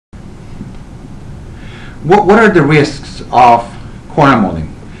what are the risks of corneal molding?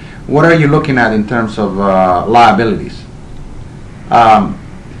 What are you looking at in terms of liabilities?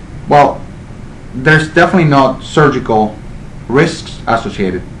 Well, there's definitely not surgical risks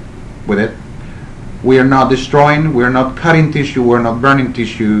associated with it. We are not destroying, we are not cutting tissue, we're not burning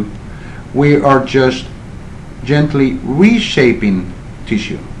tissue. We are just gently reshaping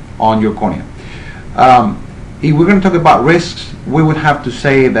tissue on your cornea. If we're going to talk about risks, we would have to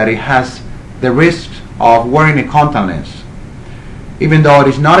say that it has the risk of wearing a contact lens. Even though it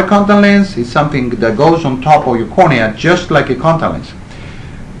is not a contact lens, it's something that goes on top of your cornea just like a contact lens.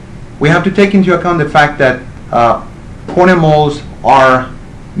 We have to take into account the fact that corneal molds are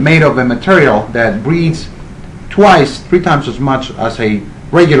made of a material that breathes three times as much as a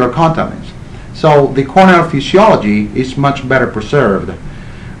regular contact lens. So the corneal physiology is much better preserved.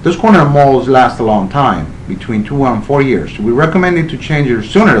 Those corneal molds last a long time, between 2 and 4 years. We recommend it to change it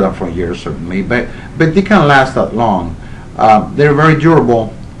sooner than 4 years, certainly, but they can last that long. They're very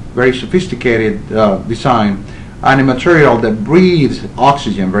durable, very sophisticated design, and a material that breathes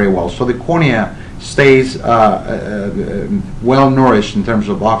oxygen very well. So the cornea stays well nourished in terms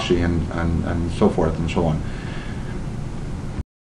of oxygen and so forth and so on.